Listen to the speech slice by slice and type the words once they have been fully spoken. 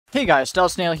Hey guys,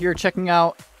 StyledSnail here, checking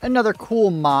out another cool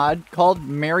mod called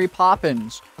Mary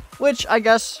Poppins, which I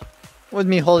guess, with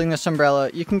me holding this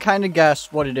umbrella, you can kind of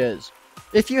guess what it is.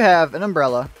 If you have an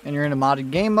umbrella and you're in a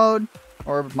modded game mode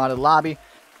or modded lobby,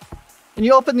 and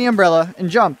you open the umbrella and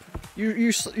jump,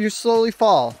 you slowly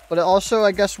fall. But it also,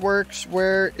 I guess, works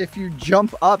where if you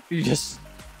jump up, you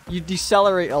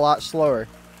decelerate a lot slower.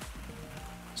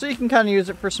 So you can kind of use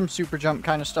it for some super jump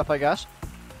kind of stuff, I guess.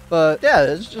 But yeah,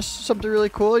 it's just something really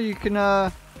cool. You can,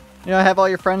 have all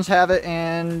your friends have it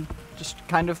and just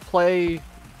kind of play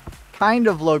kind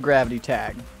of low gravity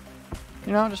tag.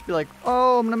 Just be like,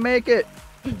 oh, I'm gonna make it.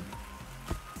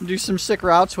 Do some sick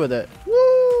routes with it.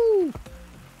 Woo!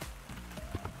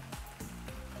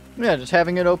 Yeah, just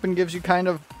having it open gives you kind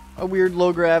of a weird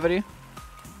low gravity.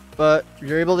 But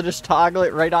you're able to just toggle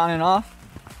it right on and off,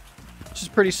 which is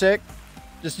pretty sick.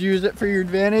 Just use it for your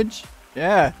advantage.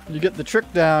 Yeah, you get the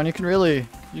trick down. You can really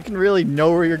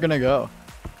know where you're gonna go.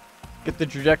 Get the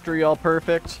trajectory all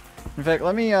perfect. In fact,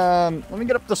 let me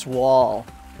get up this wall.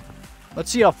 Let's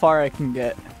see how far I can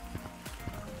get.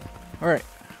 All right.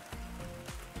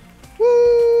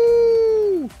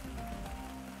 Woo!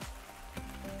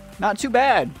 Not too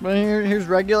bad. But here's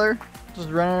regular, just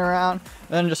running around,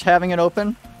 and then just having it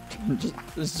open.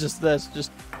 It's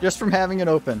just from having it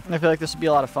open. I feel like this would be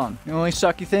a lot of fun. The only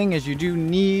sucky thing is you do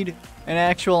need an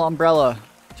actual umbrella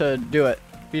to do it.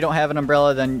 If you don't have an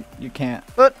umbrella, then you can't.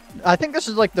 But I think this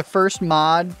is like the first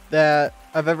mod that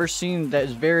I've ever seen that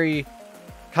is very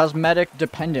cosmetic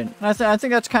dependent. And I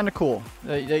think that's kind of cool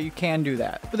that you can do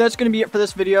that. But that's going to be it for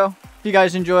this video. If you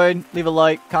guys enjoyed, leave a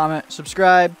like, comment,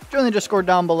 subscribe, join the Discord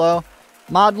down below.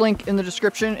 Mod link in the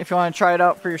description if you want to try it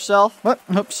out for yourself. But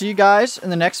I hope to see you guys in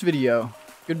the next video.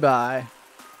 Goodbye.